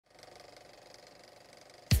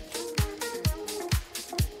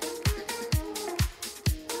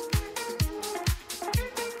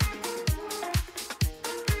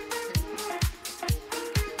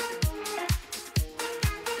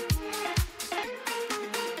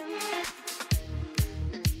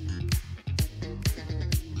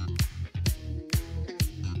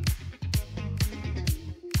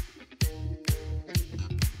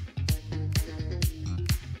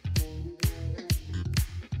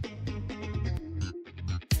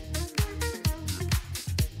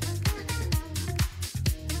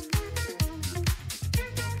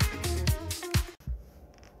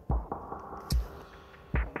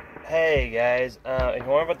Hey guys, if you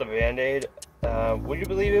want about the Bandage, would you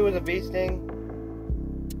believe it was a bee sting?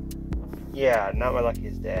 Yeah, not my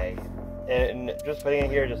luckiest day. And just putting it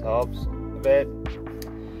here just helps a bit.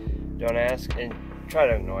 Don't ask, and try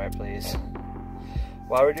to ignore it, please.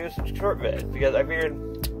 Why we're doing some short vid? Because I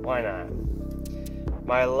figured, why not?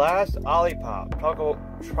 My last Olipop,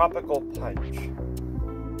 Tropical Punch.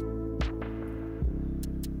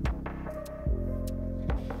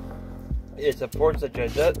 It supports the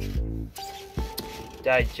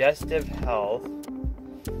digestive health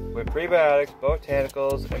with prebiotics,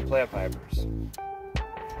 botanicals, and plant fibers.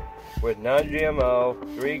 With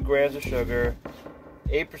non-GMO, 3 grams of sugar,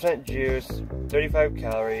 8% juice, 35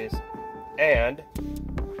 calories, and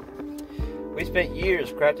we spent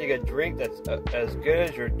years crafting a drink that's as good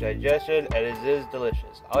as your digestion, and it is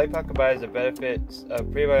delicious. Olipop combines the benefits of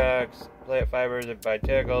prebiotics, plant fibers, and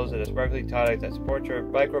botanicals in a sparkling tonic that supports your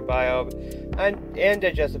microbiome and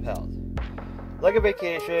digestive health. Like a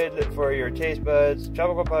vacation for your taste buds,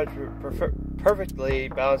 Tropical Punch perfectly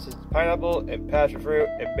balances pineapple and passion fruit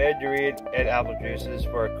and mandarin and apple juices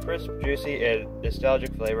for a crisp, juicy, and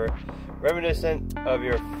nostalgic flavor, reminiscent of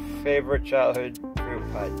your favorite childhood fruit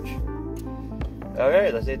punch.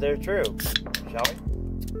 Okay, let's see if they're true, shall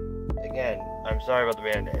we? Again, I'm sorry about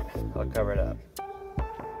the Band-Aid. I'll cover it up.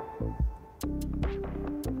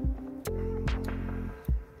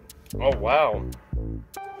 Oh, wow.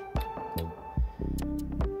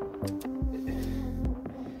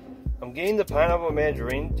 I'm getting the pineapple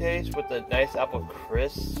mandarin taste with the nice apple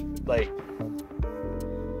crisp, like,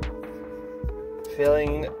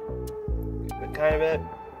 feeling kind of it.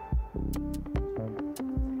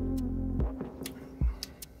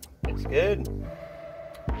 It's good.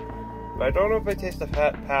 But I don't know if I taste the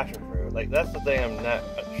passion fruit. Like, that's the thing I'm not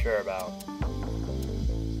sure about.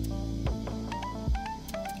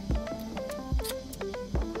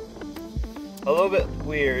 A little bit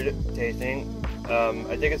weird tasting.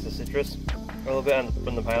 I think it's the citrus, a little bit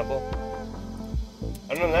from the pineapple.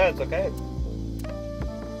 Other than that, it's okay.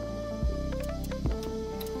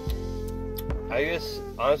 I guess,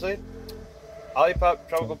 honestly, Olipop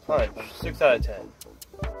Tropical Punch, 6 out of 10.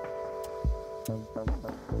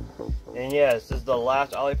 And yes, this is the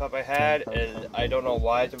last Olipop I had, and I don't know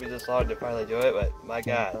why it took me this long to finally do it, but my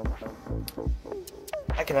god.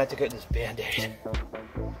 I cannot take out this Band-Aid.